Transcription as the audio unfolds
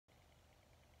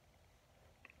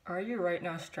Are you right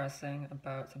now stressing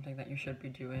about something that you should be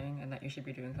doing and that you should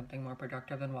be doing something more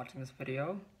productive than watching this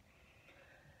video?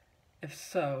 If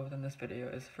so, then this video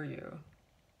is for you.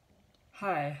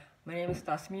 Hi, my name is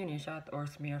Tasmi Anishat, or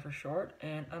Smia for short,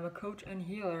 and I'm a coach and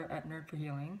healer at Nerd for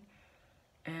Healing,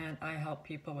 and I help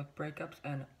people with breakups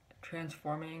and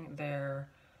transforming their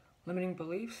limiting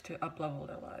beliefs to uplevel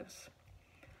their lives.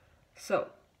 So,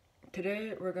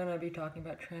 today we're going to be talking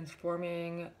about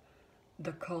transforming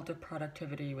the cult of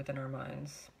productivity within our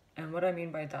minds. And what I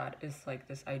mean by that is like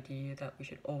this idea that we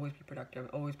should always be productive,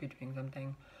 always be doing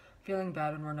something, feeling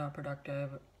bad when we're not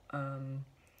productive, and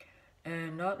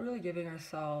not really giving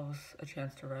ourselves a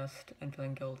chance to rest and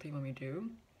feeling guilty when we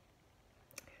do.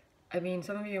 I mean,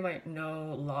 some of you might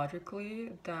know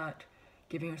logically that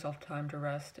giving yourself time to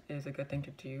rest is a good thing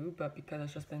to do, but because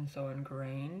it's just been so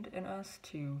ingrained in us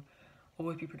to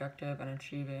always be productive and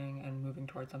achieving and moving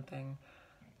towards something,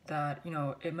 that,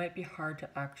 it might be hard to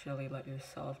actually let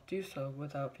yourself do so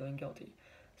without feeling guilty.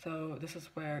 So this is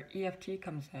where EFT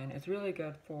comes in. It's really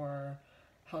good for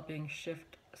helping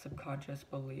shift subconscious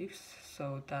beliefs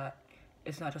so that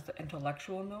it's not just the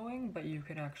intellectual knowing, but you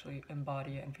can actually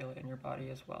embody it and feel it in your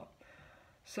body as well.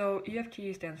 So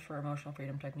EFT stands for Emotional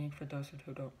Freedom Technique for those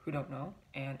who don't know,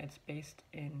 and it's based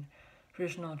in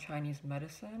traditional Chinese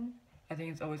medicine. I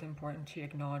think it's always important to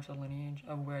acknowledge the lineage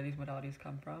of where these modalities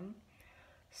come from.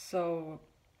 So,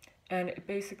 and it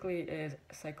basically is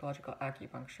psychological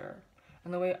acupuncture.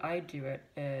 And the way I do it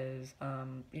is,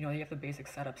 you have the basic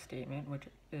setup statement, which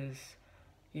is,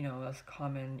 that's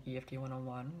common EFT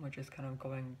 101, which is kind of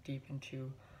going deep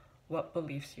into what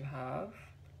beliefs you have,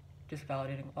 just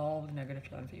validating all the negative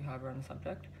feelings that you have around the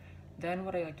subject. Then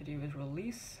what I like to do is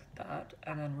release that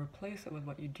and then replace it with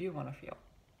what you do want to feel.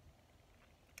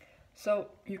 So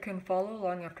you can follow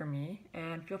along after me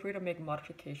and feel free to make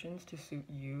modifications to suit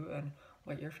you and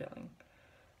what you're feeling.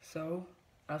 So,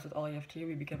 as with all EFT,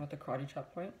 we begin with the karate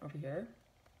chop point over here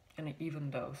and an even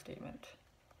though statement.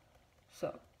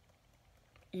 So,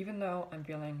 even though I'm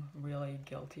feeling really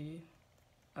guilty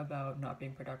about not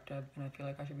being productive and I feel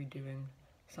like I should be doing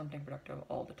something productive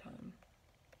all the time,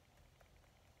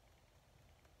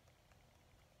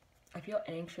 I feel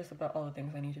anxious about all the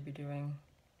things I need to be doing.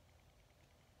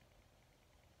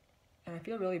 And I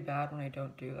feel really bad when I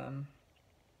don't do them.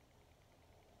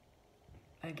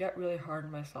 I get really hard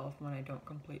on myself when I don't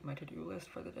complete my to-do list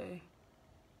for the day.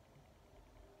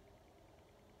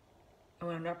 And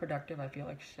when I'm not productive, I feel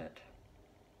like shit.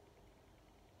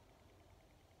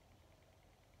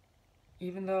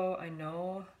 Even though I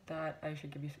know that I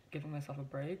should be giving myself a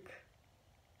break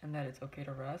and that it's okay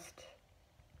to rest,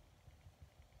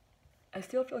 I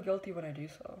still feel guilty when I do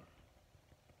so.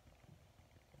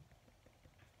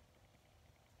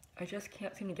 I just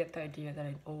can't seem to get the idea that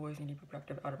I always need to be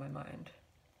productive out of my mind.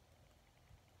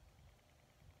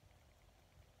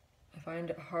 I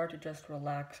find it hard to just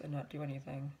relax and not do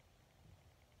anything.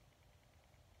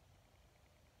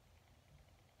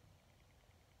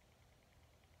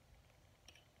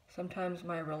 Sometimes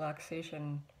my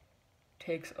relaxation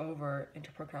takes over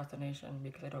into procrastination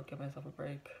because I don't give myself a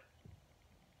break.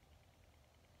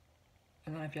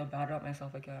 And then I feel bad about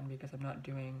myself again because I'm not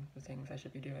doing the things I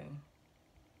should be doing.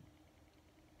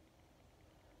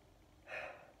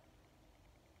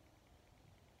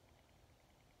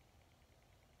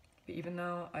 But even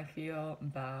though I feel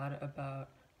bad about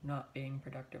not being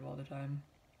productive all the time,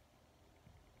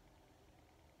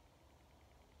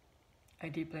 I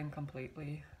deeply and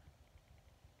completely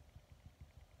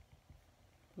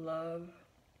love,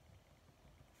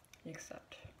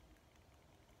 accept,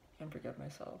 and forgive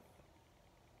myself.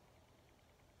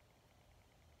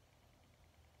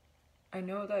 I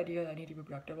know the idea that I need to be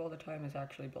productive all the time is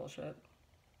actually bullshit.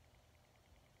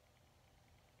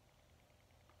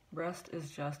 Rest is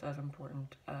just as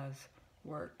important as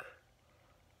work.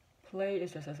 Play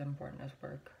is just as important as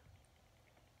work.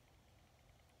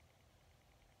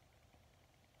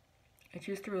 I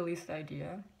choose to release the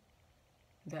idea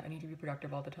that I need to be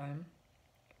productive all the time.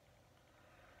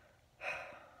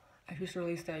 I choose to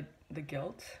release the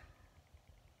guilt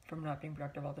from not being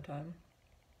productive all the time.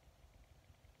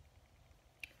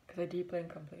 Because I deeply and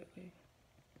completely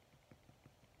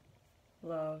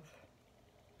love,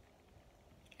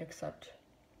 accept,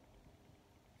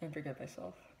 and forgive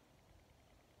myself.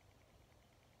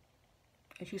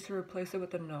 I choose to replace it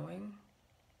with the knowing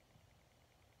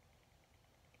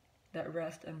that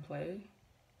rest and play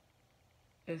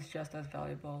is just as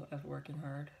valuable as working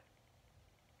hard.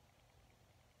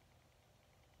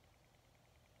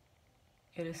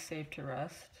 It is safe to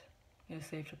rest. It is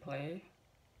safe to play.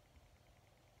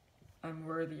 I'm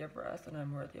worthy of rest and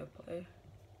I'm worthy of play.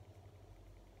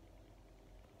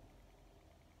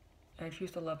 I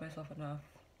choose to love myself enough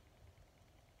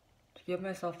to give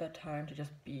myself that time to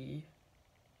just be,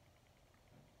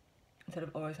 instead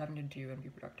of always having to do and be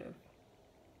productive.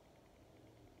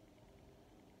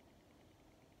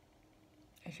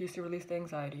 I choose to release the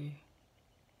anxiety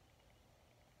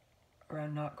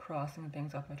around not crossing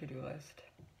things off my to-do list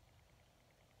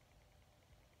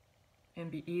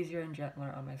and be easier and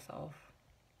gentler on myself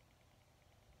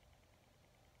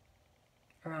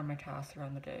around my tasks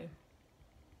around the day.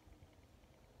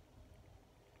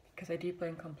 Because I deeply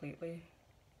and completely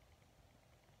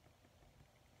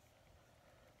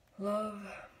love,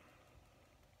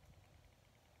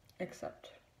 accept,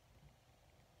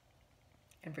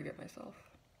 and forgive myself.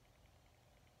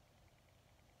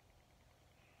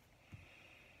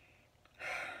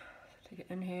 So take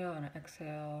an inhale and an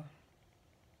exhale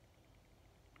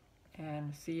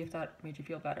and see if that made you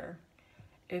feel better.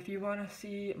 If you want to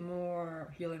see more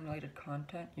healing related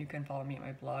content, you can follow me at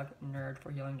my blog,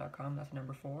 nerdforhealing.com, that's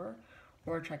number 4,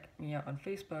 or check me out on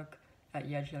Facebook at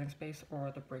Yedge Healing Space or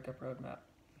The Breakup Roadmap.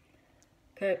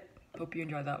 Okay, hope you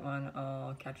enjoyed that one.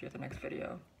 I'll catch you at the next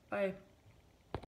video. Bye.